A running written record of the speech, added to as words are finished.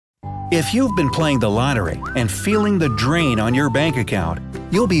If you've been playing the lottery and feeling the drain on your bank account,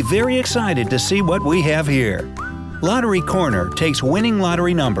 you'll be very excited to see what we have here. Lottery Corner takes winning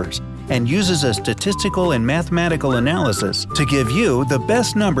lottery numbers and uses a statistical and mathematical analysis to give you the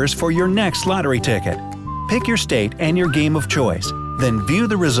best numbers for your next lottery ticket. Pick your state and your game of choice, then view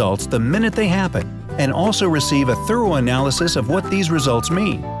the results the minute they happen, and also receive a thorough analysis of what these results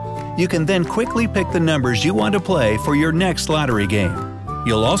mean. You can then quickly pick the numbers you want to play for your next lottery game.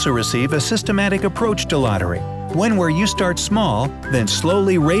 You'll also receive a systematic approach to lottery, one where you start small, then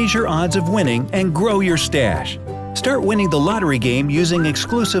slowly raise your odds of winning and grow your stash. Start winning the lottery game using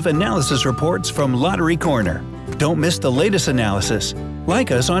exclusive analysis reports from Lottery Corner. Don't miss the latest analysis.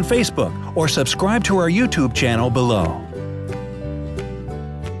 Like us on Facebook or subscribe to our YouTube channel below.